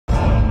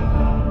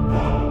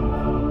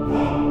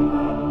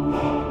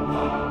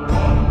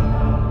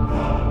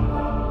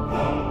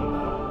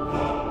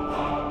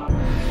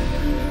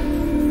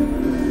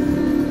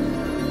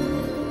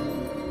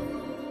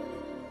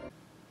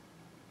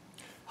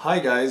Hi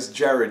guys,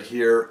 Jared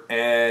here,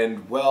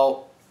 and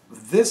well,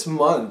 this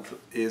month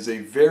is a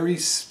very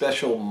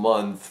special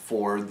month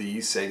for the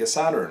SEGA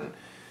Saturn.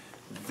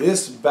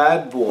 This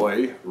bad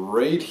boy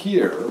right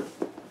here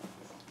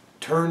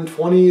turned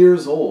 20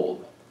 years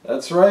old.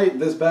 That's right,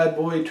 this bad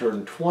boy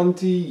turned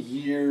 20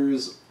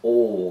 years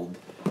old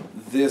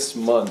this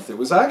month. It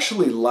was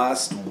actually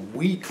last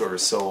week or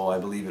so, I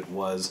believe it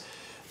was,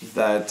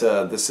 that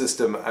the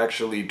system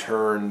actually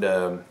turned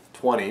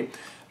 20.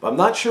 I'm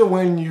not sure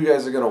when you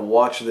guys are going to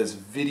watch this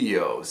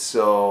video,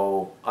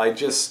 so I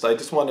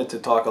just wanted to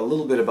talk a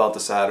little bit about the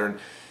Saturn.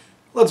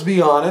 Let's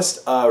be honest,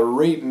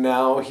 right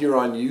now here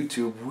on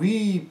YouTube,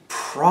 we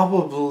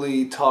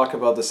probably talk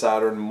about the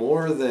Saturn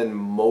more than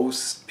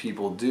most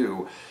people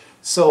do.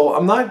 So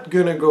I'm not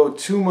going to go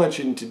too much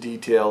into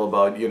detail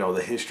about,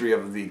 the history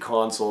of the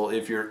console.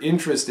 If you're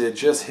interested,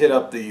 just hit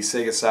up the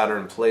SEGA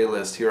Saturn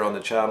playlist here on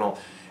the channel,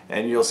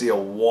 and you'll see a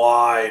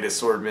wide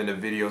assortment of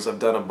videos. I've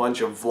done a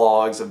bunch of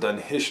vlogs, I've done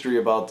history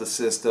about the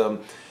system,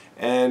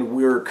 and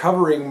we're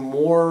covering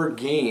more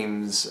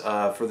games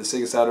for the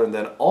SEGA Saturn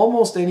than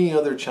almost any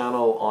other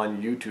channel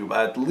on YouTube,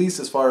 at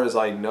least as far as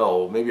I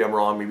know. Maybe I'm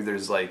wrong, maybe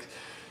there's like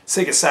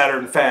SEGA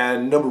Saturn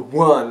fan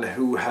 #1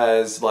 who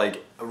has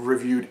like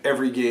reviewed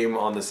every game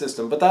on the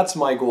system, but that's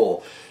my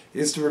goal,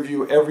 is to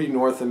review every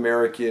North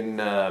American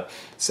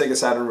SEGA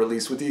Saturn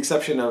release, with the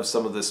exception of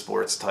some of the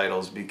sports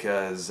titles,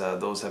 because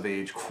those have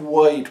aged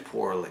quite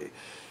poorly.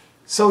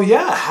 So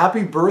yeah,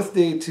 happy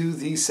birthday to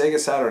the SEGA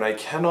Saturn. I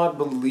cannot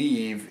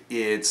believe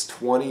it's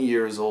 20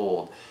 years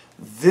old.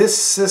 This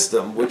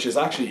system, which is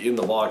actually in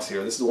the box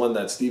here, this is the one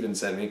that Steven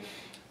sent me,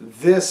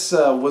 this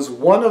was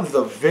one of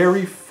the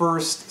very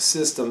first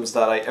systems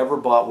that I ever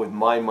bought with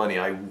my money.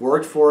 I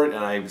worked for it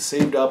and I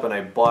saved up and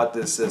I bought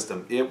this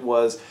system. It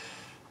was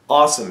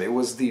awesome. It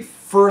was the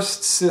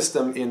first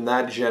system in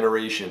that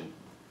generation.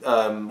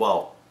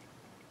 Well,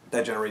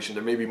 that generation,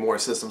 there may be more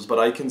systems, but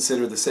I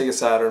consider the SEGA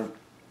Saturn,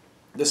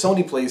 the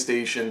Sony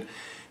PlayStation,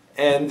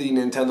 and the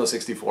Nintendo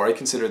 64, I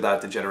consider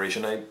that the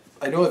generation. I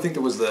think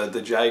there was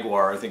the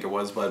Jaguar, I think it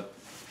was, but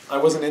I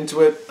wasn't into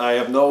it. I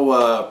have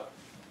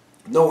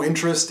no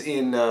interest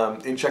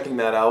in checking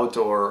that out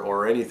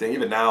or anything.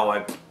 Even now,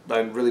 I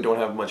really don't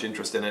have much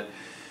interest in it.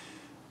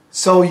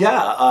 So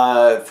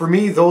yeah, for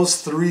me,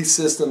 those three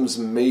systems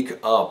make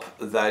up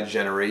that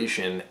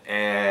generation,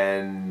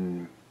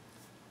 and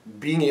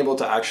being able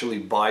to actually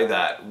buy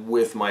that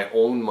with my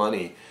own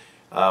money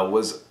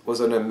was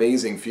an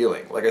amazing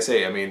feeling. Like I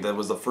say, I mean, that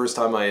was the first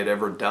time I had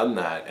ever done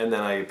that, and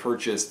then I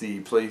purchased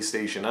the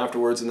PlayStation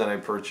afterwards, and then I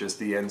purchased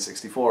the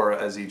N64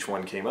 as each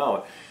one came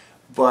out.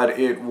 But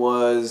it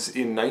was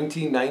in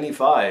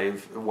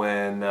 1995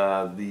 when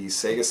the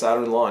SEGA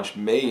Saturn launched,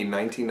 May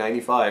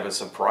 1995, a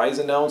surprise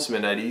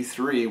announcement at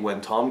E3 when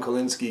Tom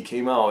Kalinske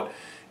came out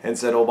and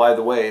said, oh, by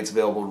the way, it's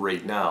available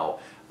right now.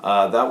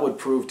 That would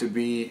prove to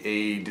be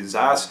a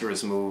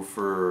disastrous move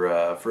for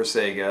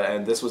SEGA,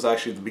 and this was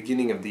actually the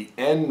beginning of the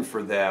end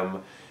for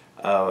them.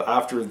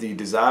 After the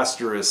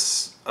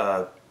disastrous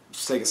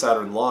SEGA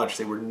Saturn launch,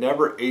 they were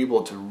never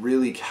able to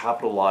really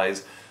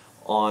capitalize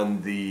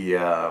on the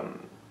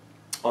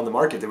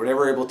market. They were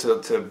never able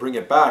to bring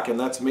it back, and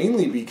that's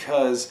mainly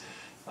because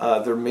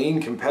their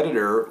main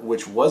competitor,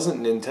 which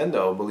wasn't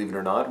Nintendo, believe it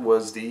or not,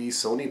 was the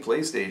Sony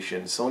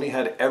PlayStation. Sony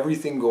had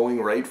everything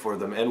going right for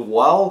them, and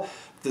while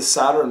the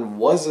Saturn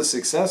was a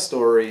success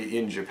story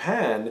in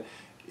Japan,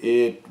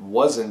 it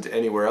wasn't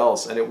anywhere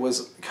else. And it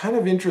was kind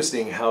of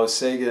interesting how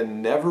Sega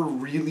never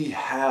really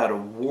had a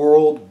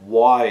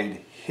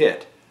worldwide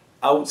hit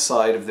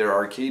outside of their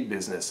arcade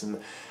business. And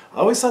I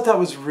always thought that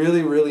was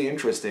really, really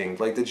interesting.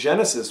 Like, the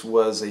Genesis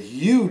was a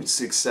huge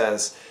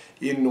success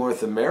in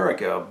North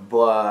America,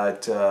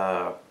 but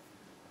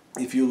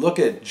if you look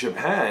at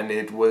Japan,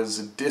 it was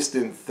a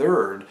distant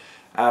third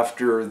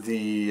after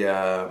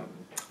the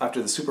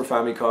Super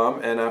Famicom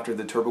and after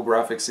the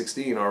TurboGrafx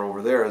 16, or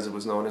over there as it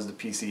was known as the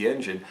PC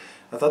Engine.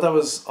 I thought that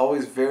was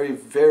always very,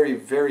 very,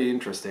 very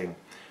interesting.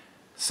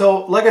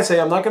 So, like I say,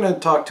 I'm not going to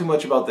talk too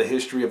much about the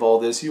history of all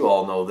this. You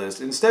all know this.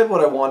 Instead,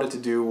 what I wanted to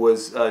do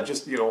was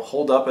just,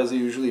 hold up, as I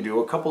usually do,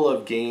 a couple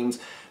of games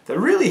that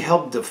really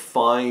helped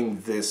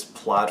define this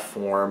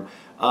platform.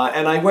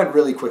 And I went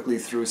really quickly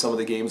through some of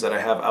the games that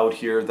I have out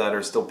here that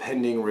are still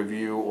pending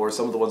review, or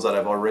some of the ones that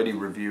I've already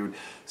reviewed.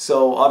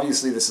 So,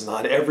 obviously, this is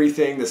not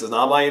everything. This is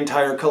not my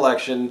entire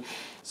collection.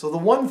 So, the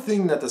one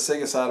thing that the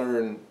SEGA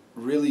Saturn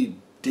really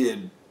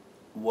did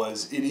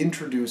was it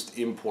introduced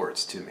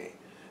imports to me.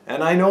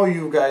 And I know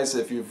you guys,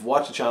 if you've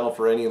watched the channel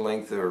for any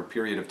length or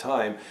period of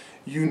time,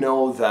 you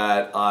know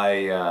that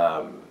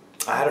I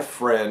had a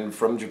friend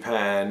from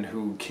Japan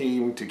who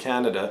came to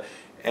Canada,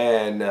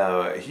 and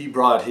he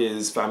brought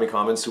his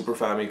Famicom and Super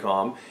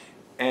Famicom,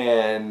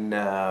 and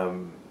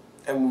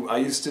I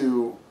used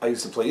to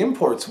play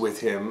imports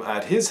with him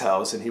at his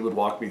house, and he would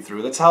walk me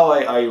through. That's how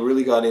I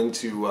really got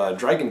into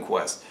Dragon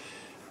Quest.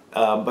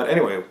 But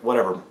anyway,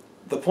 whatever.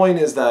 The point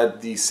is that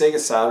the SEGA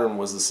Saturn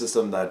was the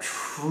system that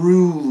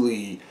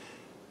truly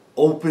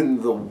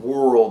opened the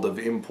world of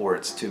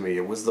imports to me.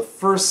 It was the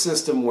first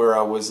system where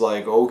I was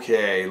like,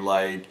 okay,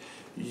 like,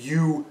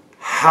 you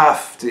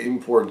have to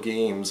import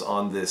games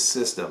on this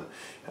system.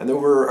 And there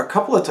were a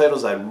couple of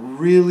titles that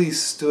really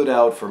stood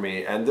out for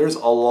me, and there's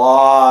a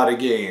lot of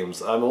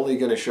games. I'm only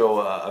going to show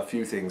a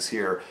few things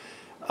here.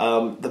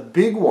 The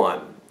big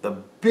one, the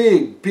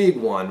big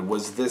one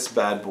was this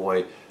bad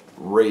boy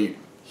right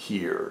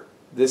here.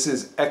 This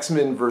is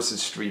X-Men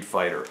versus Street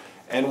Fighter.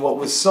 And what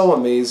was so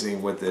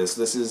amazing with this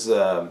is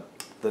the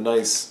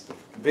nice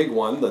big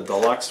one, the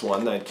deluxe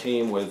one that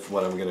came with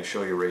what I'm going to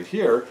show you right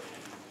here,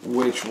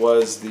 which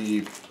was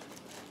the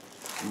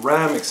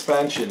RAM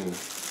expansion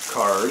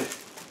cart.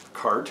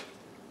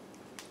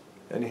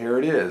 And here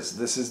it is.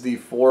 This is the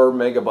 4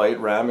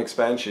 megabyte RAM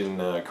expansion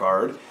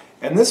card.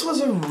 And this was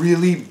a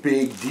really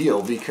big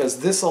deal because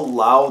this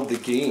allowed the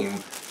game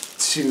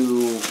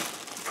to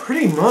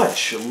pretty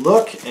much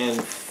look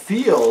and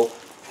feel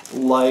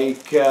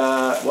like,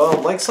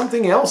 well, like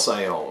something else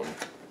I own.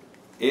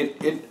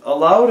 It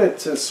allowed it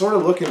to sort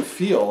of look and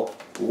feel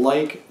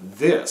like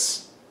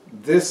this.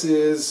 This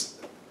is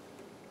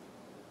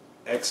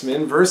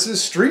X-Men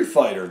versus Street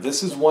Fighter.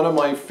 This is one of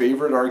my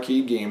favorite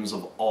arcade games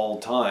of all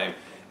time.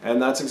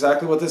 And that's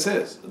exactly what this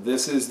is.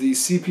 This is the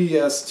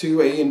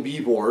CPS2 A and B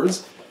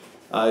boards.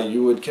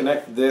 You would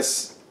connect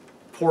this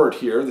port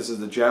here, this is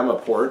the JAMA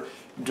port,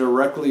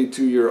 directly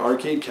to your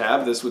arcade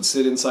cab. This would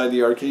sit inside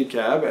the arcade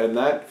cab, and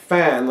that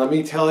fan, let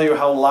me tell you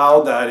how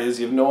loud that is,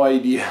 you have no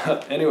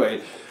idea.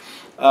 Anyway,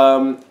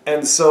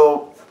 and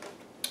so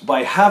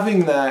by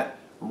having that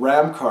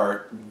RAM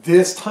cart,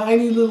 this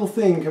tiny little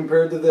thing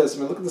compared to this, I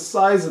mean, look at the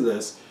size of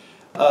this,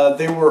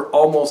 they were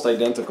almost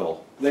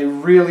identical. They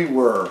really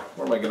were.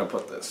 Where am I going to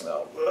put this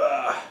now?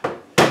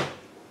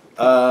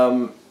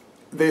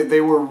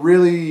 They were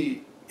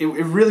really, it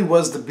really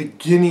was the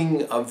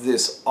beginning of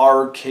this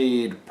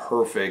arcade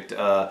perfect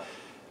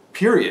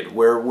period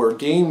where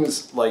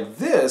games like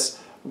this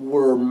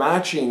were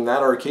matching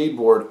that arcade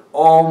board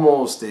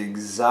almost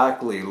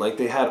exactly. Like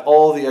they had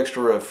all the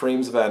extra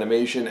frames of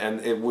animation, and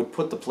it would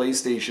put the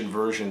PlayStation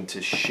version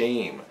to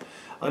shame.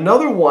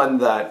 Another one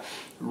that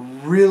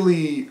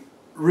really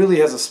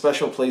has a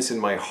special place in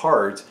my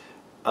heart,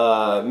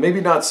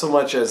 maybe not so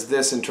much as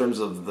this in terms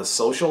of the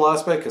social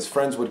aspect, because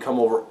friends would come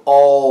over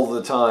all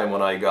the time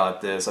when I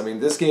got this. I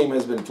mean, this game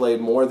has been played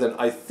more than,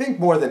 I think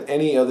more than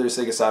any other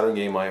Sega Saturn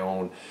game I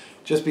own,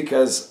 just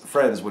because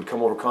friends would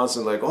come over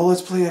constantly like, oh,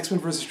 let's play X-Men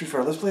vs. Street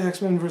Fighter, let's play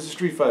X-Men vs.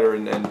 Street Fighter,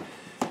 and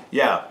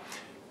yeah.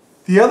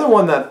 The other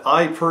one that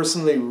I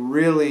personally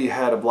really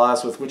had a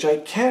blast with, which I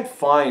can't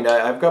find,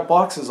 I've got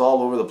boxes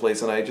all over the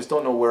place and I just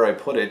don't know where I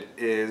put it,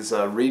 is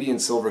Radiant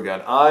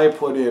Silvergun. I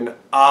put in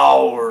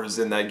hours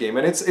in that game,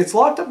 and it's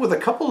locked up with a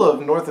couple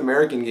of North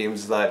American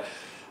games that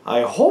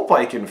I hope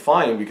I can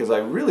find, because I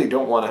really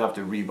don't want to have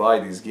to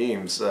rebuy these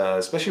games,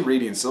 especially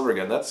Radiant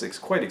Silvergun. That's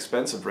quite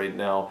expensive right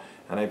now,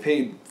 and I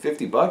paid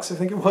 50 bucks, I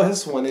think it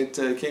was, when it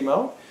came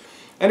out.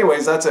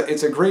 Anyways,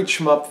 it's a great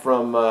shmup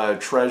from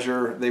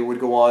Treasure. They would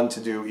go on to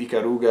do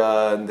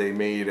Ikaruga, and they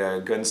made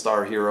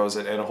Gunstar Heroes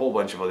and a whole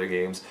bunch of other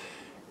games.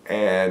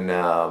 And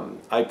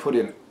I put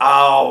in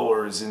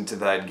hours into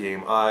that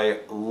game. I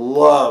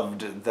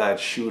loved that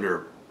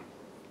shooter.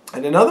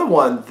 And another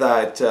one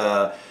that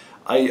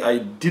I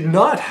did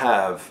not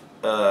have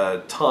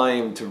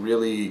time to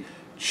really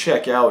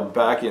check out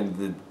back in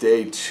the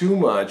day too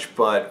much,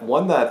 but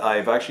one that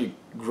I've actually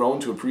grown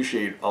to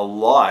appreciate a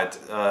lot,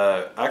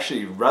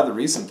 actually rather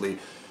recently,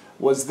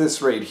 was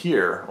this right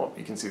here. Oh,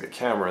 you can see the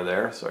camera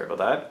there, sorry about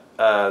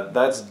that.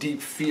 That's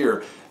Deep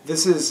Fear.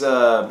 This is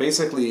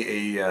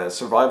basically a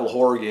survival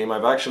horror game.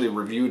 I've actually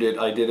reviewed it.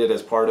 I did it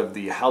as part of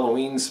the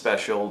Halloween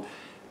special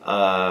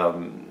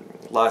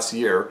last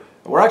year.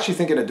 We're actually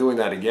thinking of doing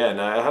that again.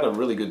 I had a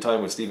really good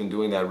time with Steven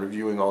doing that,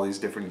 reviewing all these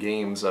different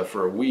games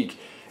for a week.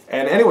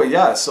 And anyway,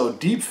 yeah, so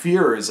Deep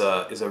Fear is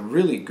a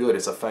really good,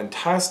 it's a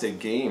fantastic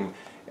game.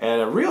 And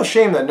a real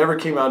shame that never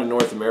came out in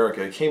North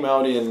America. It came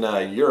out in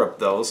Europe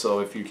though, so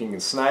if you can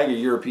snag a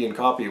European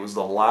copy, it was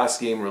the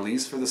last game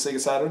released for the Sega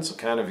Saturn, so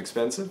kind of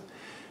expensive.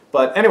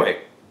 But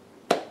anyway,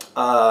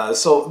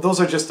 so those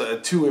are just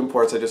two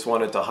imports I just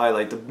wanted to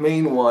highlight. The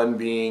main one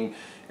being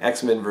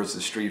X-Men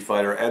vs. Street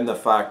Fighter, and the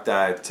fact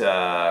that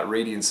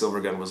Radiant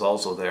Silvergun was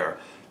also there.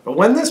 But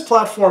when this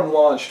platform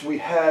launched, we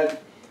had,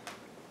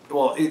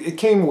 well, it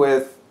came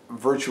with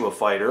Virtua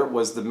Fighter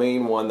was the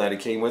main one that it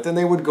came with, and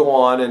they would go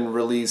on and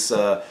release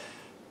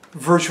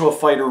Virtua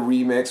Fighter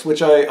Remix,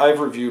 which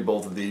I've reviewed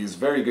both of these,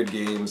 very good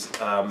games,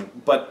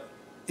 but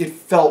it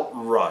felt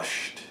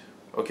rushed,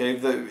 okay,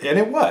 and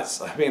it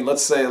was. I mean,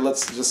 let's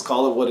just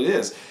call it what it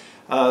is.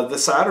 The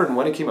Saturn,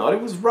 when it came out,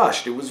 it was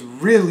rushed. It was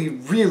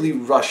really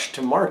rushed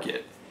to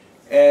market.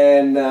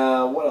 And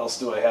what else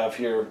do I have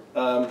here?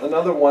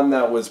 Another one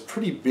that was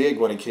pretty big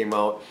when it came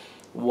out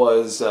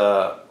was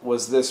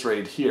this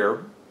right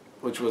here,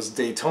 which was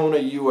Daytona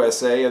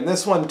USA, and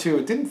this one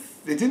too.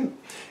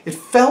 It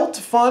felt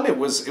fun. It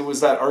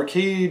was that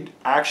arcade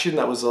action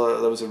that was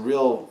a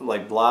real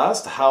like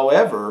blast.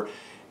 However,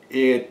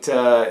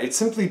 it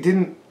simply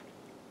didn't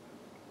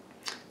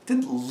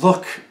didn't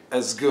look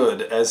as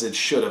good as it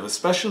should have,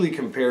 especially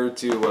compared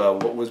to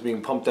what was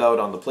being pumped out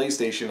on the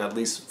PlayStation, at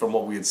least from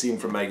what we had seen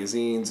from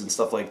magazines and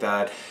stuff like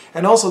that.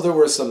 And also there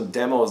were some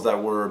demos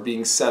that were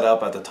being set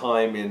up at the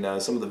time in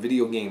some of the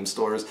video game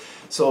stores.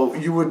 So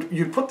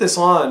you'd put this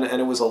on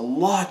and it was a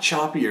lot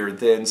choppier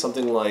than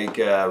something like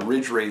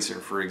Ridge Racer,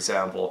 for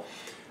example.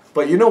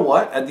 But you know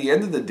what? At the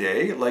end of the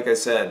day, like I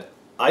said,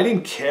 I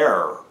didn't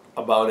care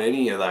about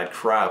any of that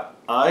crap.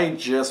 I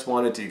just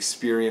wanted to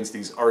experience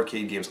these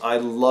arcade games. I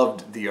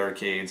loved the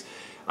arcades.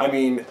 I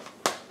mean,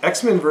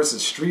 X-Men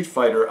versus Street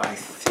Fighter, I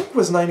think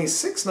was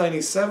 96,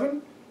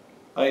 97?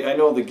 I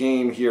know the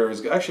game here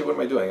is... Actually, what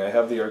am I doing? I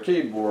have the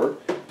arcade board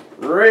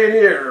right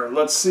here.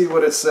 Let's see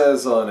what it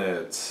says on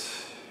it.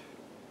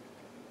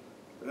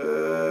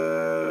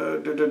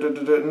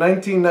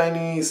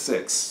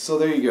 1996. So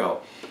there you go.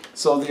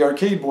 So the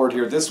arcade board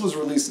here, this was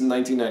released in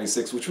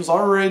 1996, which was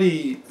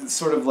already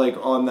sort of like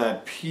on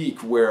that peak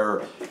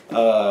where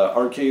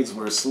arcades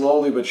were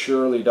slowly but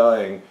surely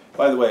dying.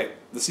 By the way,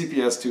 the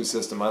CPS2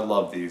 system, I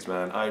love these,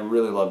 man. I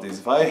really love these.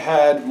 If I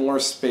had more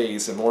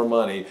space and more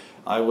money,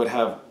 I would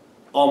have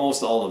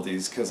almost all of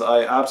these because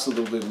I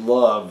absolutely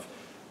love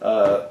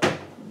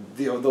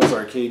those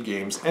arcade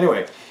games.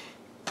 Anyway,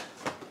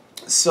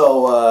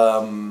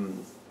 so...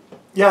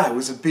 yeah, I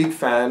was a big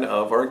fan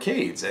of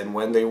arcades, and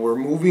when they were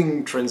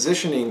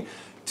transitioning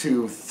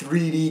to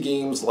 3D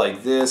games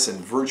like this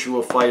and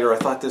Virtua Fighter, I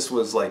thought this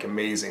was like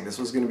amazing. This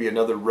was going to be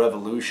another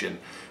revolution.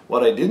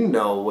 What I didn't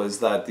know was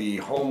that the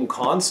home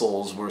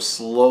consoles were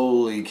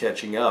slowly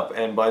catching up,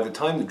 and by the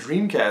time the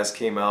Dreamcast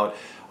came out,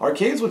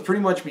 arcades would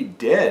pretty much be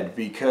dead,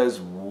 because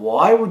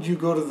why would you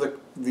go to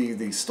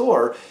the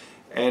store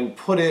and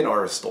put in,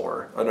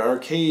 an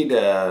arcade,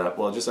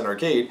 well, just an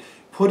arcade,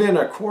 put in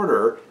a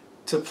quarter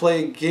to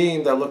play a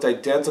game that looked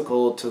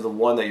identical to the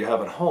one that you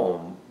have at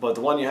home. But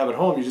the one you have at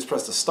home, you just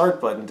press the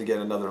start button to get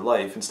another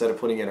life instead of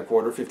putting in a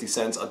quarter, 50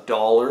 cents,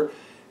 $1.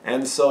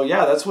 And so,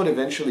 yeah, that's what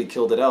eventually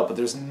killed it out. But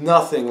there's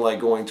nothing like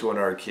going to an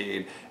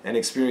arcade and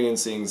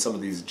experiencing some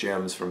of these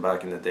gems from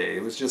back in the day.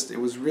 It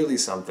was really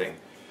something.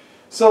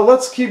 So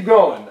let's keep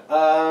going.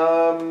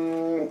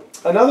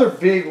 Another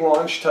big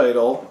launch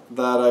title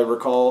that I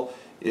recall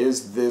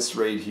is this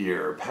right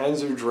here,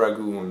 Panzer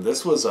Dragoon.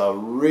 This was a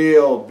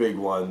real big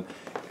one,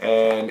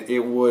 and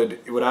it would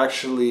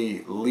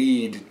actually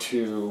lead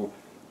to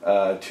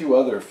two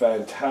other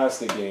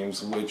fantastic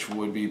games, which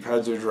would be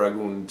Panzer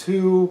Dragoon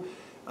 2,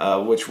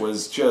 which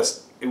was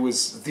it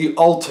was the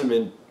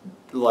ultimate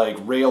like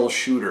rail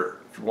shooter,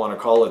 if you want to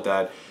call it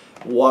that,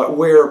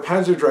 where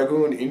Panzer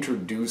Dragoon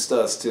introduced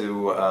us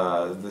to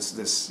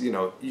this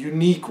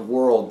unique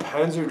world.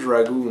 Panzer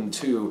Dragoon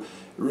 2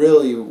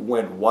 really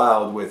went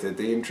wild with it.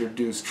 They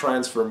introduced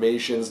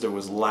transformations. There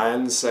was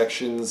land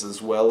sections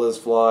as well as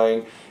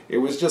flying. It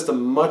was just a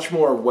much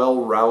more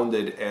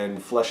well-rounded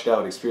and fleshed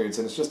out experience,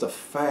 and it's just a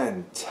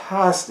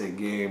fantastic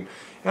game.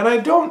 And I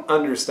don't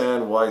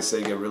understand why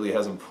Sega really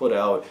hasn't put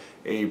out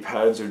a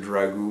Panzer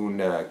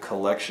Dragoon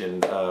collection.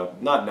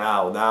 Not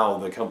now. Now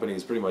the company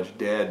is pretty much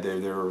dead.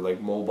 They're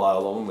like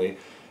mobile only,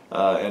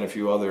 and a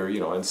few other,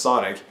 and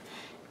Sonic.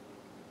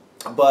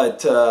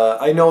 But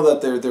I know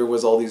that there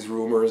was all these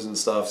rumors and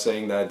stuff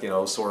saying that,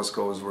 source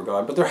codes were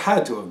gone, but there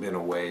had to have been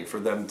a way for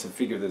them to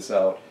figure this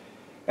out.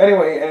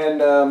 Anyway, and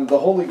the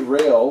Holy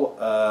Grail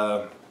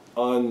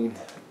on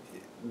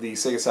the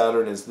Sega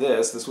Saturn is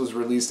this. This was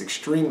released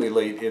extremely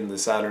late in the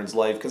Saturn's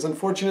life, because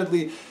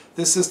unfortunately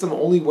this system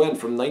only went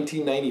from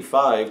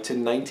 1995 to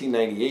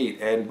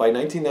 1998, and by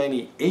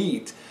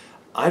 1998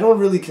 I don't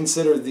really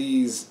consider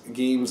these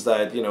games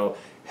that,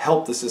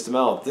 helped the system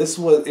out.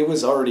 It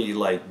was already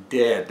like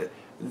dead.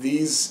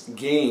 These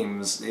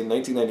games in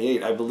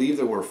 1998, I believe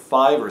there were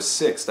 5 or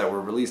 6 that were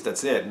released.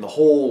 That's it, in the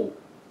whole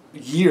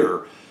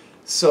year.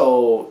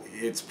 So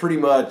it's pretty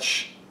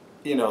much,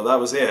 that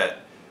was it.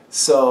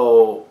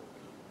 So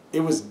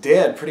it was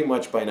dead pretty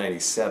much by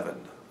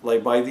 97.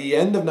 Like by the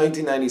end of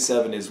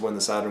 1997 is when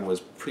the Saturn was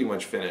pretty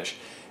much finished.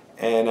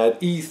 And at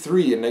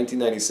E3 in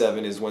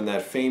 1997 is when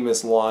that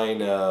famous line,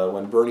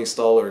 when Bernie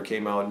Stoller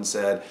came out and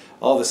said,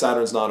 "Oh, the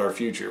Saturn's not our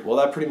future." Well,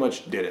 that pretty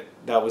much did it.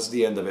 That was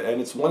the end of it.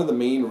 And it's one of the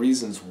main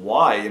reasons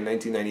why in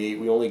 1998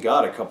 we only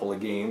got a couple of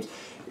games.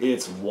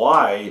 It's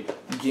why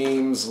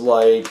games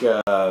like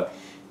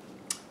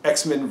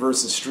X-Men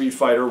versus Street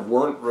Fighter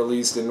weren't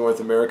released in North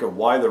America,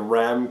 why the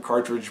RAM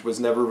cartridge was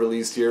never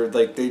released here.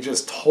 Like, they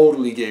just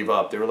totally gave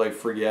up. They were like,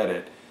 forget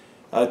it.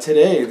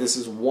 Today, this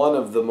is one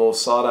of the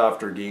most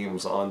sought-after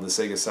games on the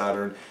Sega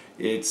Saturn.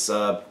 It's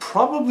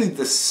probably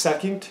the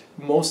second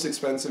most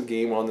expensive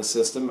game on the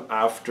system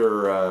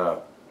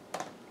after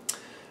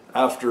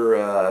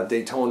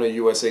Daytona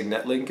USA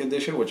Netlink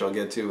Edition, which I'll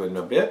get to in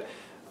a bit.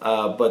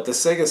 But the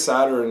Sega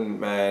Saturn,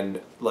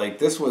 man, like,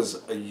 this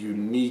was a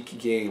unique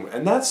game.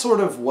 And that's sort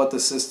of what the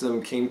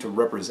system came to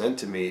represent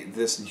to me,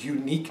 this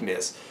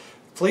uniqueness.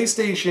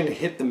 PlayStation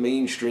hit the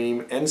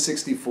mainstream,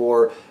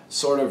 N64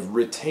 sort of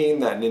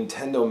retained that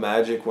Nintendo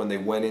magic when they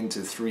went into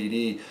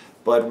 3D,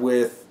 but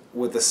with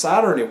with the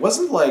Saturn, it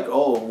wasn't like,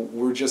 oh,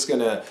 we're just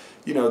gonna,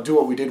 you know, do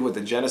what we did with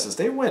the Genesis.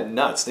 They went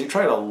nuts. They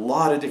tried a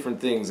lot of different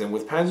things, and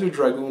with Panzer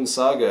Dragoon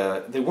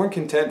Saga, they weren't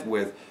content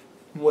with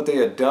what they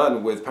had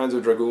done with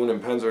Panzer Dragoon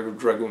and Panzer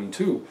Dragoon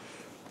 2.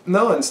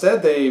 No,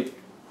 instead they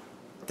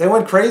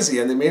went crazy,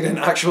 and they made an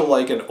actual,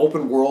 like, an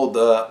open world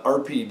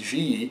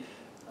RPG.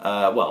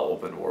 Well,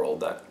 open world,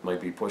 that might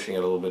be pushing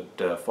it a little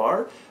bit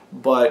far,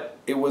 but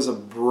it was a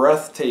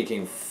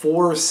breathtaking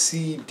 4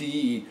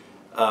 CD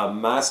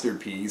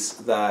masterpiece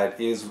that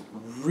is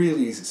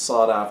really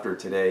sought after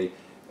today,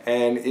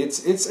 and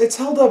it's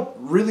held up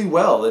really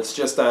well. It's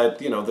just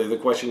that, you know, the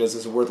question is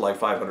it worth like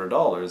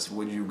 $500?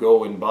 Would you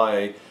go and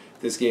buy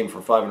this game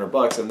for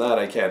 $500? And that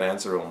I can't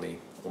answer. Only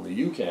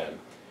you can.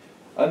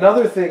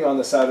 Another thing on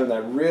the Saturn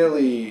that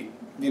really,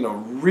 you know,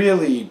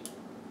 really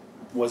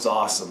was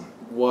awesome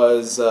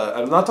was,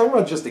 I'm not talking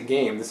about just a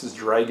game. This is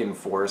Dragon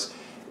Force.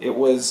 It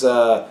was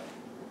right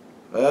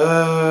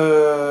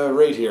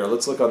here.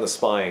 Let's look on the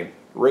spine.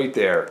 Right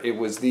there. It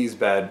was these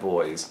bad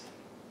boys.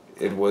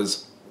 It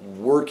was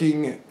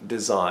Working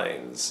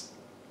Designs.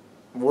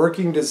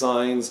 Working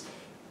Designs.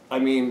 I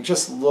mean,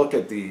 just look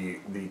at the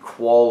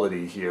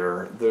quality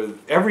here.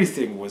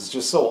 Everything was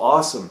just so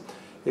awesome.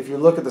 If you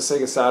look at the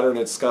SEGA Saturn,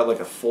 it's got like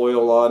a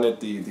foil on it,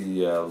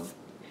 the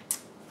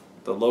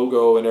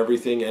logo and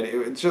everything, and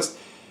it just,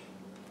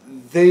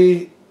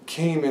 they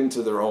came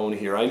into their own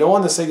here. I know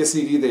on the SEGA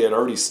CD they had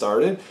already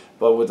started,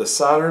 but with the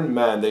Saturn,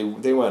 man,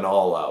 they went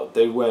all out.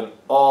 They went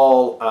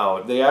all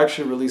out. They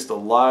actually released the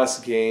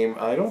last game.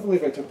 I don't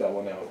believe I took that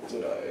one out,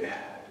 did I?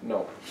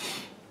 No.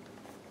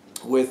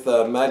 With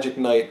Magic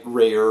Knight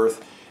Ray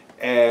Earth,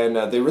 and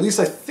they released,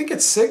 I think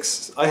it's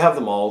 6. I have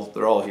them all.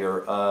 They're all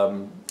here.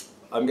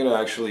 I'm gonna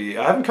actually,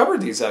 I haven't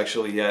covered these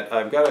actually yet.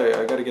 I've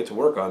gotta get to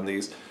work on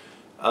these.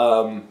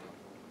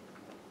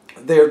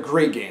 They're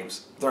great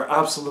games. They're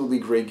absolutely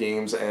great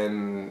games,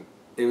 and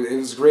it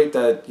was great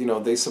that, you know,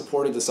 they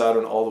supported the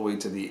Saturn all the way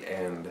to the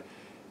end.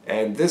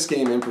 And this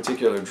game in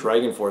particular,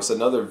 Dragon Force,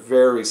 another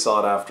very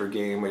sought after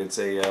game. It's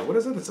a what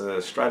is it? It's a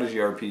strategy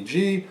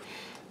RPG,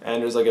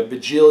 and there's like a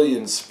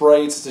bajillion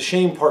sprites. It's a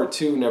shame Part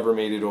 2 never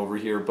made it over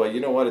here, but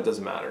you know what? It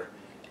doesn't matter.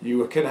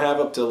 You can have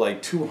up to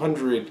like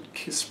 200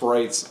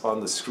 sprites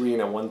on the screen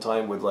at one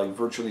time with like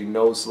virtually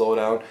no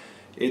slowdown.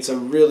 It's a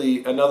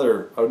really,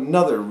 another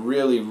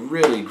really,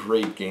 really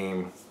great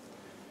game.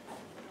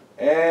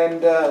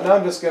 And now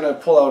I'm just going to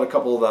pull out a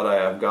couple that I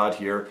have got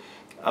here.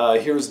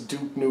 Here's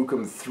Duke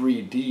Nukem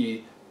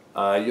 3D.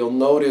 You'll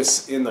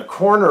notice in the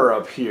corner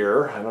up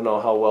here, I don't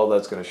know how well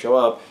that's going to show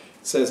up,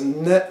 it says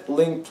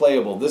Netlink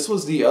Playable. This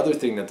was the other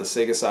thing that the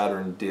SEGA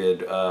Saturn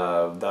did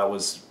that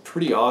was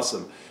pretty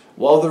awesome.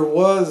 While there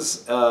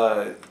was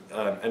an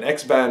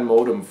X-band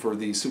modem for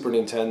the Super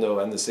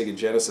Nintendo and the Sega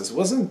Genesis, it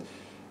wasn't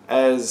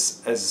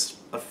as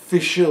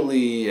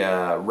officially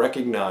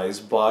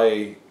recognized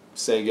by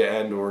Sega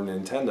and or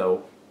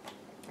Nintendo.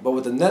 But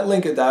with the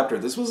Netlink adapter,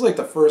 this was like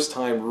the first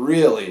time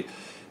really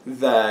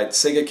that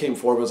Sega came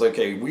forward and was like,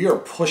 okay, we are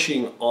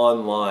pushing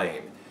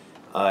online.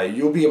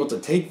 You'll be able to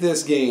take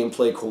this game,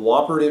 play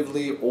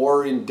cooperatively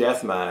or in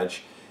deathmatch,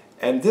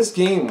 and this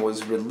game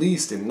was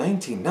released in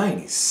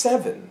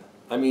 1997.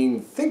 I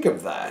mean, think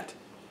of that.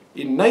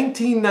 In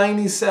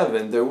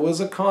 1997, there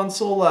was a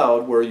console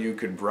out where you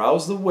could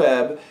browse the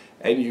web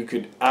and you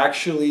could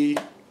actually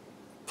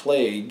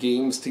play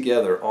games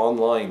together,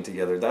 online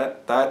together.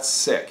 That's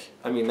sick.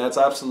 I mean, that's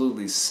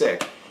absolutely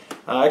sick.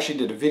 I actually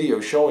did a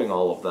video showing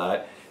all of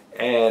that,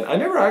 and I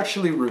never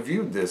actually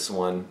reviewed this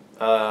one.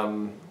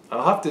 I'll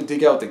have to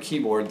dig out the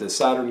keyboard, the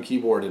Saturn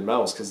keyboard and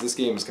mouse, because this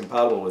game is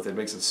compatible with it. It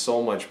makes it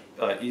so much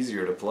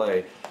easier to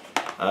play.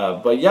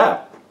 But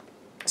yeah.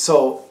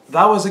 So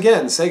that was,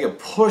 again, Sega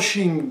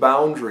pushing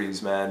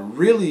boundaries, man,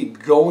 really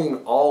going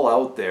all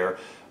out there,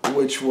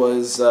 which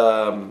was,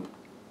 well,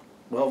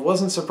 it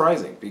wasn't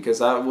surprising because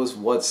that was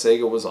what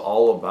Sega was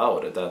all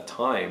about at that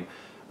time.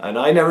 And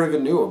I never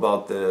even knew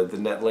about the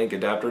Netlink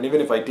adapter, and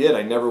even if I did,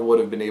 I never would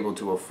have been able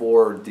to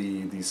afford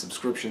the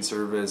subscription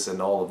service and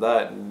all of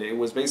that. And it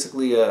was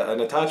basically an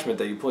attachment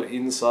that you put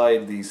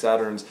inside the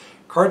Saturn's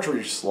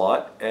cartridge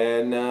slot,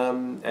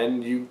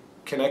 and you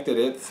connected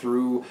it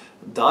through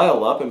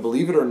dial-up, and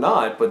believe it or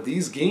not, but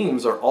these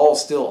games are all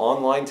still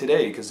online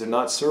today because they're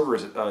not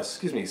server-based,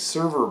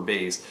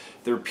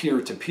 they're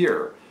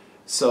peer-to-peer.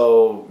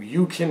 So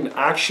you can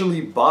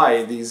actually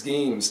buy these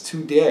games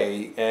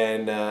today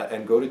and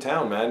go to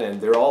town, man,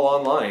 and they're all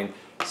online,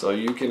 so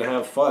you can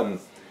have fun.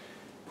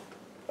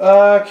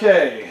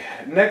 Okay,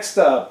 next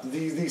up,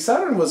 the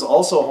Saturn was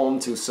also home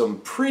to some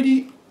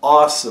pretty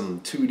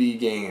awesome 2D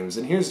games,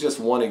 and here's just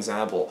one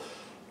example.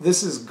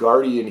 This is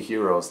Guardian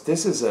Heroes.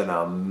 This is an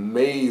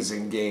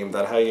amazing game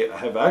that I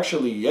have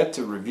actually yet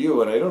to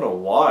review, and I don't know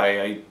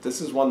why.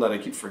 This is one that I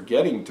keep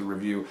forgetting to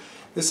review.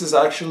 This is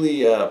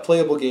actually a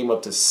playable game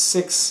up to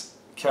 6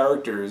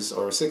 characters,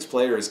 or 6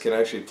 players can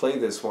actually play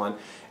this one.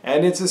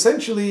 And it's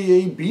essentially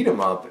a beat 'em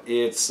up.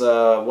 It's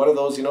one of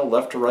those, you know,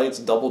 left to right's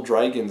Double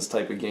Dragons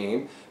type of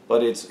game,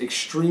 but it's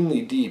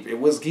extremely deep. It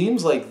was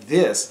games like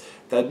this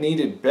that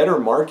needed better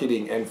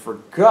marketing and, for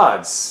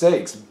God's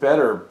sakes,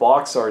 better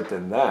box art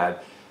than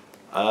that.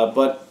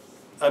 But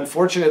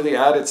unfortunately,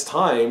 at its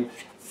time,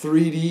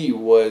 3D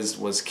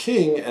was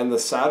king, and the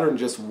Saturn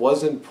just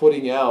wasn't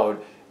putting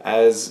out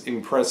as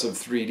impressive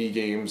 3D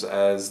games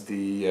as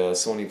the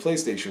Sony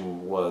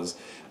PlayStation was.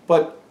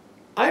 But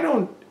I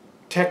don't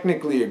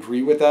technically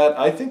agree with that.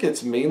 I think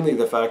it's mainly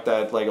the fact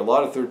that, like, a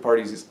lot of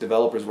third-party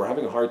developers were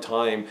having a hard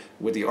time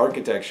with the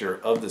architecture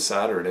of the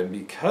Saturn, and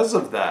because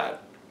of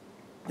that,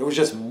 there was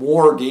just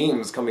more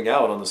games coming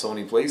out on the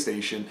Sony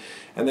PlayStation,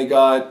 and they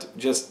got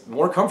just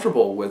more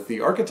comfortable with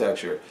the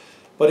architecture.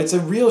 But it's a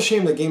real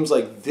shame that games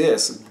like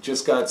this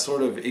just got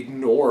sort of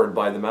ignored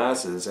by the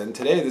masses. And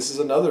today, this is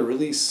another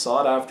really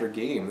sought-after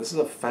game. This is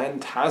a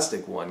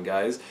fantastic one,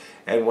 guys.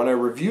 And when I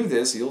review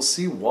this, you'll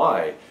see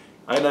why.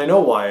 And I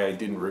know why I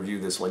didn't review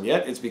this one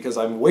yet. It's because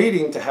I'm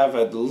waiting to have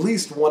at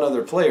least one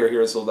other player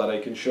here so that I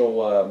can show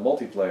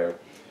multiplayer.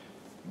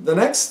 The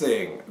next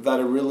thing that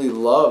I really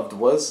loved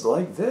was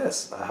like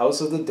this, House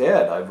of the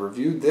Dead. I've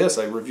reviewed this.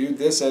 I reviewed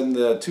this and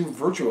the 2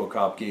 Virtual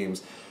Cop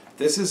games.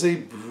 This is a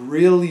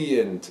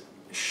brilliant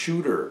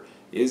shooter.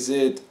 Is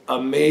it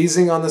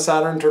amazing on the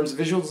Saturn in terms of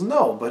visuals?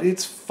 No, but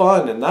it's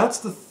fun, and that's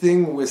the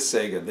thing with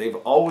Sega. They've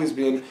always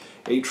been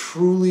a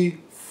truly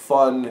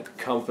fun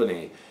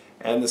company,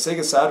 and the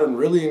Sega Saturn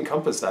really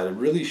encompassed that. It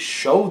really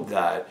showed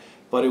that,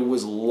 but it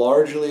was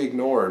largely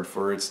ignored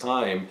for its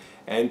time.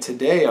 And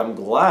today, I'm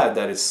glad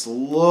that it's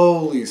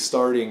slowly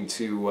starting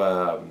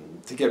to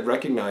get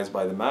recognized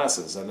by the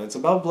masses, and it's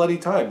about bloody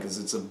time because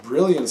it's a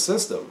brilliant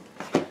system.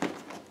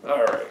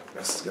 All right,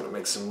 just gonna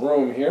make some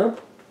room here.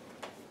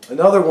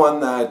 Another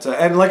one that,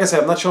 and like I said,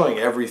 I'm not showing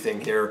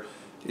everything here,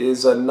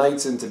 is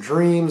Nights into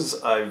Dreams.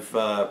 I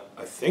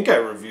think I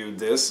reviewed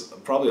this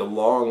probably a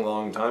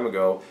long time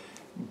ago,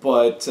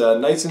 but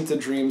Nights into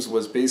Dreams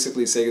was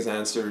basically Sega's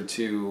answer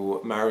to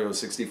Mario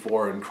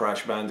 64 and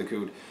Crash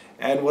Bandicoot.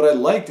 And what I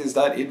liked is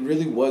that it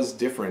really was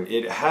different.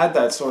 It had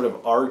that sort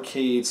of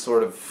arcade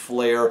sort of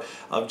flair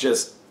of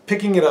just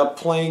picking it up,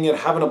 playing it,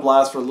 having a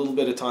blast for a little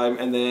bit of time,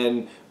 and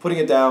then putting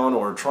it down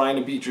or trying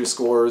to beat your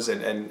scores,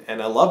 and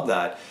I love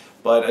that.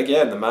 But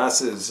again, the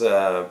masses,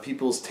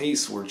 people's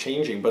tastes were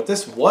changing. But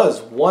this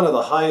was one of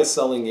the highest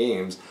selling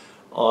games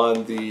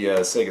on the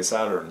Sega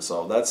Saturn,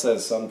 so that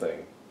says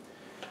something.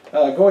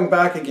 Going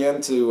back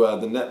again to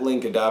the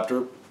Netlink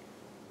adapter,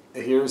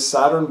 here's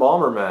Saturn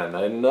Bomberman,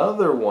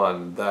 another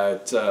one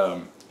that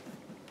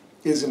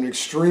is in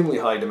extremely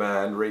high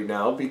demand right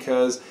now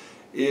because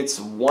it's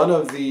one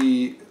of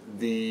the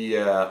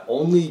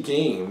only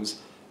games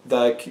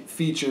that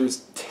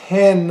features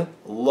 10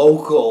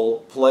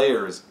 local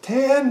players.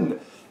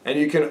 10! And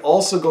you can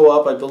also go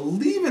up, I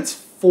believe it's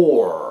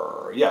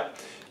 4. Yeah,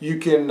 you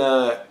can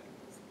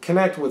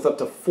connect with up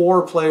to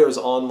 4 players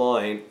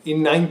online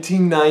in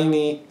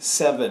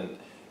 1997.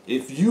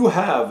 If you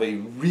have a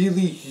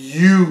really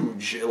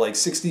huge, like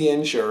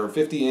 60-inch or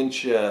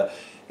 50-inch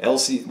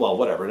LCD, well,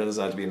 whatever, it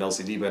doesn't have to be an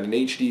LCD, but an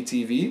HD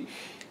TV,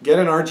 get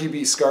an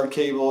RGB SCART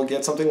cable,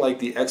 get something like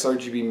the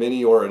XRGB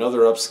Mini or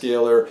another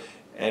upscaler,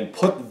 and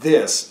put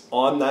this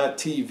on that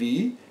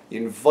TV,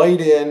 invite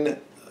in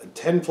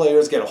 10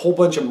 players, get a whole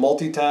bunch of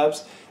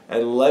multi-taps,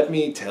 and let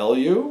me tell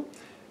you,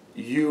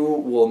 you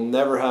will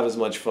never have as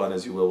much fun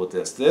as you will with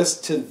this. This,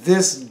 to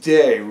this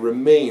day,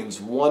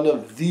 remains one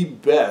of the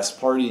best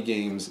party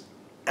games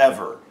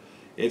ever.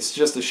 It's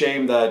just a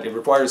shame that it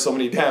requires so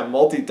many damn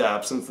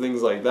multi-taps and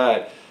things like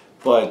that,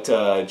 but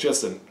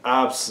just an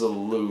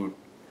absolute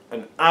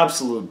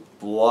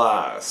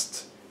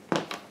blast.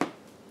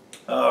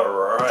 All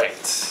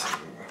right.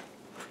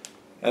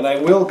 And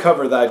I will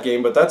cover that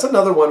game, but that's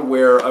another one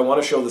where I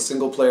want to show the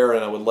single player,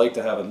 and I would like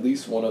to have at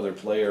least one other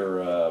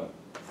player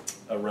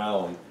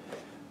around.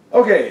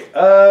 Okay,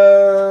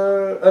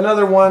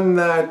 another one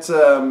that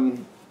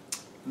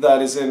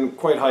that is in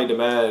quite high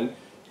demand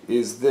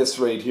is this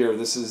right here.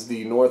 This is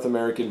the North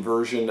American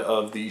version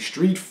of the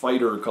Street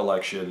Fighter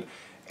collection,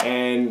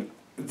 and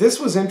this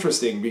was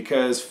interesting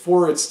because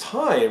for its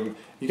time,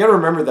 you got to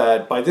remember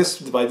that by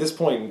this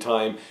point in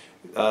time,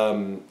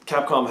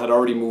 Capcom had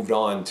already moved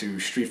on to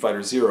Street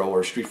Fighter Zero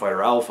or Street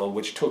Fighter Alpha,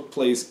 which took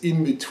place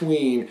in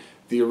between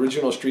the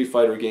original Street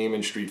Fighter game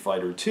and Street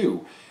Fighter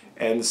 2.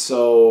 And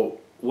so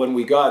when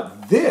we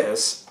got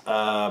this,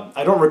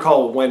 I don't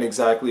recall when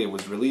exactly it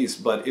was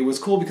released, but it was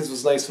cool because it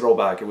was a nice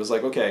throwback. It was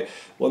like, okay,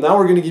 well now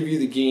we're going to give you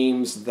the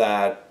games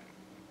that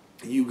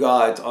you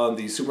got on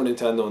the Super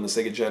Nintendo and the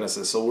Sega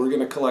Genesis. So we're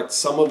going to collect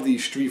some of the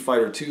Street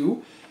Fighter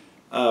 2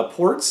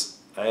 ports,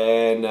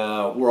 and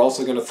we're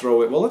also going to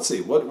throw it, well, let's see,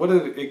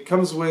 it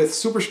comes with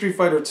Super Street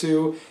Fighter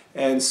 2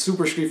 and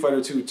Super Street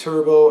Fighter 2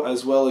 Turbo,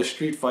 as well as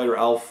Street Fighter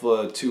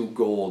Alpha 2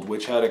 Gold,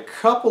 which had a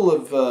couple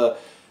of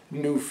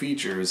new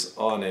features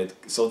on it.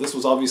 So this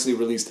was obviously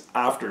released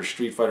after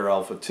Street Fighter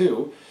Alpha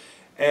 2.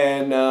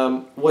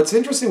 And what's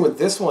interesting with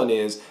this one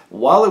is,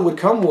 while it would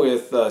come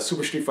with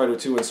Super Street Fighter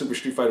 2 and Super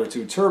Street Fighter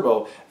 2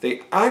 Turbo,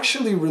 they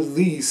actually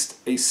released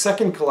a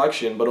second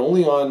collection, but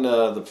only on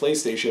the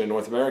PlayStation in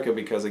North America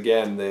because,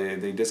 again,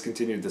 they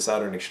discontinued the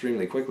Saturn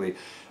extremely quickly.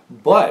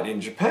 But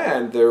in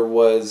Japan, there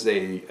was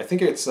I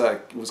think it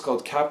was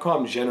called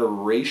Capcom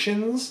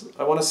Generations,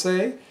 I want to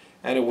say,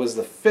 and it was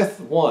the 5th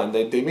one.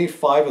 They made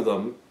 5 of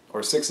them,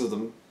 or 6 of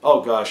them.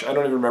 Oh gosh, I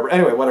don't even remember.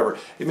 Anyway, whatever.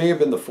 It may have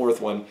been the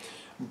 4th one.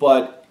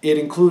 But it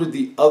included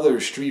the other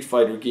Street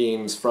Fighter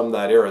games from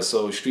that era.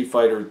 So Street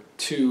Fighter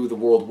 2, The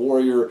World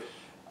Warrior,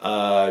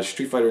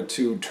 Street Fighter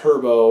 2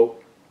 Turbo,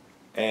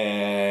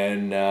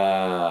 and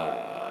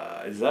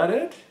is that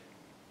it?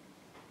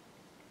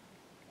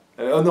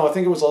 Oh no, I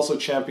think it was also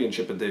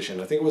Championship Edition.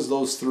 I think it was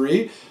those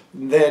 3.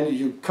 Then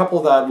you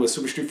couple that with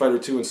Super Street Fighter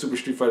 2 and Super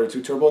Street Fighter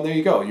 2 Turbo, and there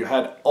you go. You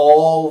had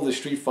all the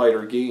Street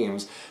Fighter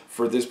games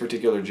for this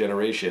particular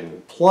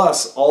generation,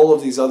 plus all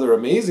of these other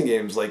amazing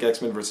games like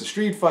X-Men vs.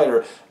 Street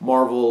Fighter,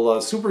 Marvel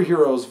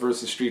Superheroes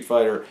vs. Street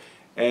Fighter,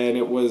 and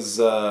it was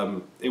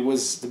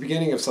the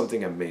beginning of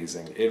something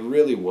amazing. It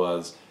really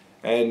was,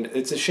 and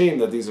it's a shame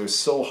that these are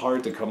so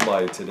hard to come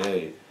by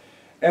today.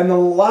 And the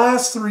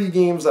last 3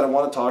 games that I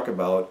want to talk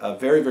about,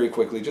 very, very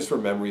quickly, just for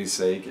memory's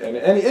sake, and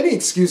any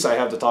excuse I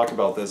have to talk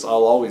about this,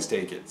 I'll always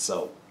take it,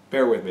 so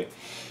bear with me.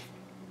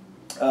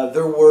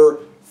 There were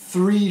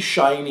 3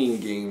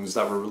 Shining games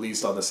that were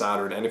released on the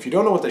Saturn, and if you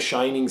don't know what the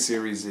Shining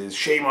series is,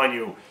 shame on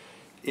you.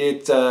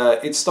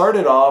 It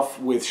started off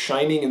with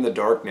Shining in the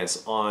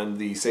Darkness on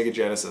the Sega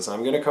Genesis.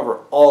 I'm going to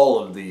cover all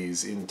of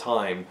these in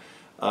time.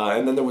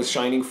 And then there was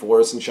Shining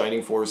Force and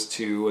Shining Force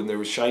 2, and there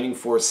was Shining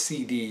Force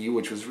CD,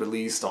 which was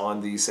released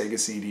on the Sega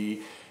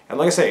CD. And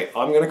like I say,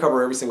 I'm going to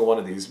cover every single one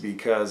of these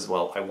because,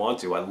 well, I want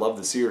to. I love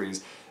the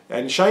series.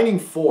 And Shining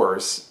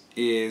Force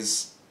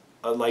is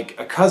like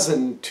a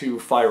cousin to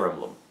Fire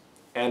Emblem.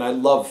 And I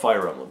love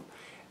Fire Emblem.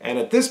 And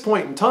at this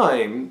point in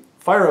time,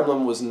 Fire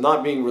Emblem was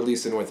not being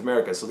released in North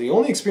America. So the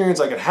only experience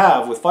I could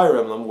have with Fire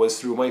Emblem was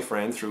through my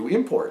friend through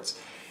imports.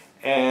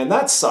 And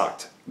that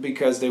sucked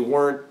because they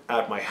weren't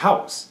at my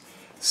house.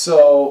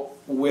 So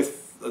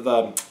with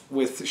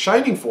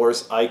Shining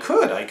Force, I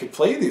could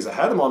play these. I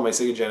had them on my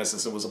Sega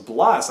Genesis. It was a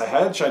blast. I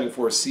had Shining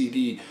Force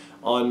CD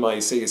on my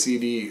Sega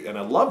CD, and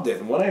I loved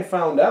it. And when I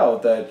found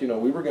out that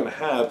we were going to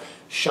have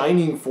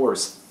Shining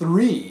Force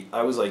 3,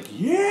 I was like,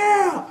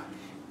 yeah.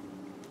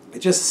 It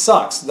just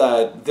sucks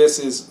that this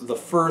is the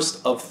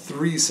first of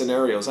 3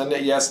 scenarios. And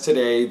yes,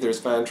 today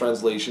there's fan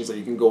translations that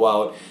you can go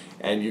out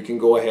and you can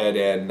go ahead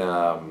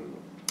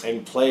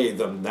and play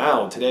them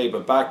now today,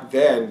 but back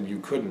then you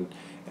couldn't.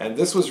 And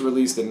this was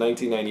released in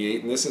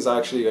 1998, and this is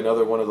actually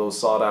another one of those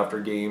sought-after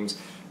games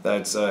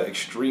that's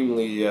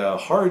extremely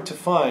hard to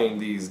find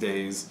these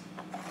days.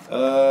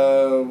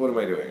 What am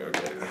I doing?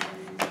 Okay.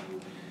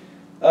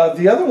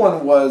 The other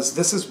one was,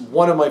 this is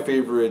one of my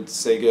favorite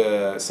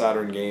Sega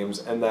Saturn games,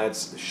 and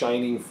that's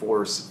Shining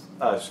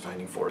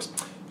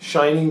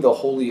the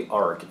Holy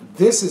Ark.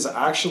 This is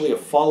actually a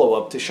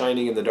follow-up to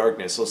Shining in the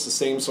Darkness, so it's the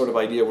same sort of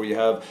idea where you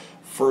have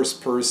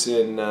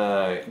first-person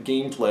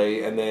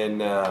gameplay and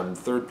then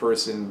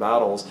third-person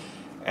battles,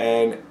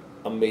 and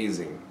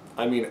amazing.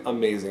 I mean,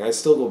 amazing. I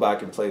still go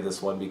back and play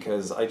this one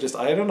because I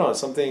don't know,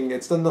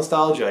 it's the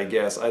nostalgia, I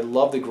guess. I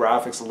love the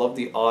graphics, I love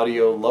the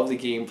audio, love the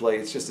gameplay.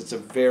 It's a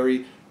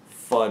very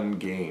fun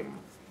game.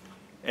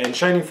 And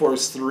Shining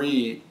Force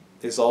 3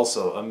 is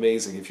also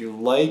amazing. If you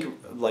like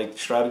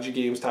strategy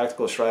games,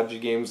 tactical strategy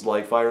games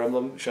like Fire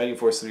Emblem, Shining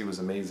Force 3 was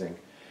amazing.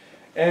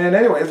 And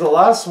anyway, the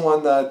last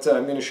one that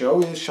I'm going to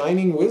show is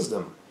Shining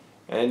Wisdom.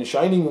 And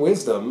Shining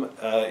Wisdom,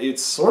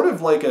 it's sort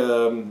of like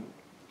a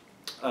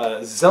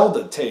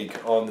Zelda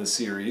take on the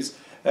series.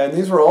 And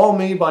these were all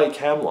made by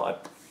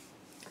Camelot.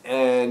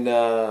 And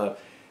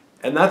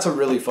that's a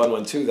really fun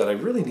one too that I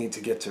really need to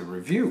get to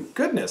review.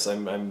 Goodness,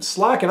 I'm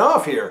slacking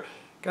off here.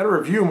 Got to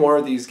review more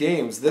of these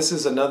games. This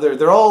is another,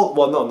 they're all,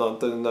 well no,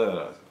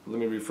 let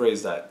me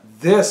rephrase that.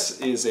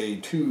 This is a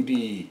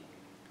 2D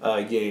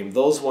game.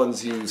 Those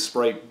ones use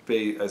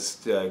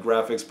sprite-based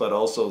graphics, but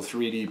also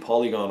 3D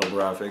polygonal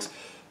graphics.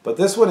 But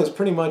this one is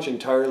pretty much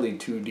entirely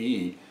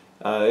 2D.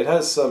 It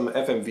has some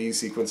FMV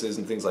sequences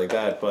and things like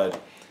that,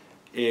 but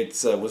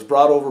it was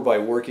brought over by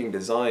Working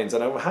Designs,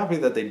 and I'm happy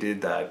that they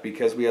did that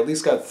because we at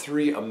least got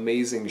 3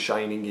 amazing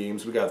Shining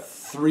games. We got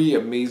 3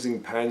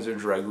 amazing Panzer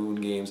Dragoon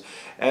games,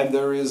 and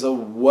there is a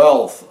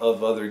wealth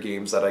of other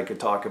games that I could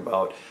talk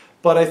about.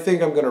 But I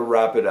think I'm going to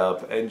wrap it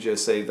up and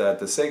just say that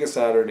the Sega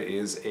Saturn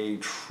is a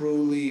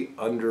truly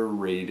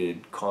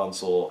underrated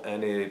console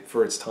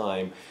for its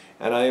time.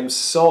 And I am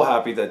so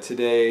happy that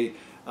today,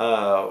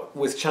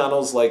 with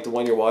channels like the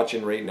one you're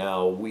watching right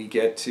now, we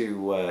get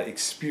to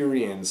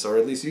experience, or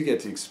at least you get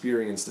to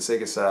experience, the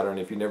Sega Saturn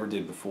if you never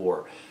did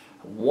before.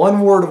 One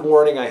word of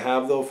warning I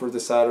have though for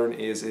the Saturn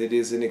is it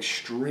is an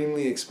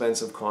extremely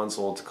expensive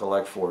console to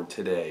collect for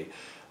today.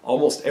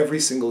 Almost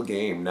every single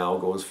game now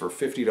goes for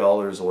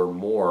 $50 or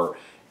more,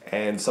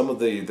 and some of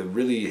the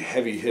really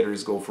heavy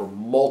hitters go for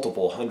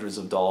multiple hundreds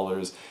of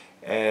dollars,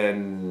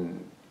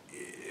 and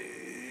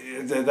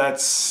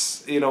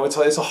that's, you know, it's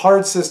a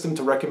hard system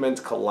to recommend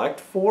to collect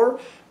for,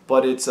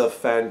 but it's a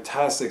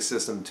fantastic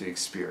system to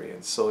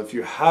experience. So if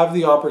you have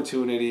the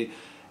opportunity,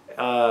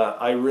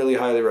 I really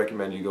highly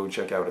recommend you go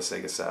check out a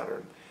SEGA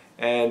Saturn.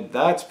 And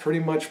that's pretty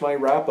much my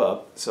wrap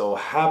up. So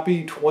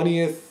happy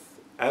 20th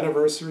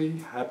anniversary,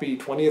 happy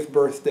 20th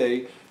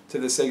birthday to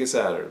the SEGA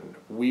Saturn.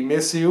 We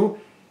miss you,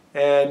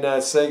 and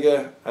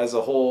SEGA as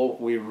a whole,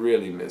 we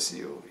really miss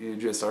you. You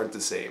just aren't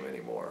the same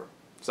anymore.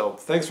 So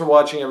thanks for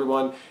watching,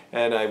 everyone,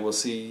 and I will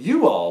see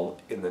you all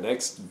in the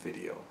next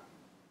video.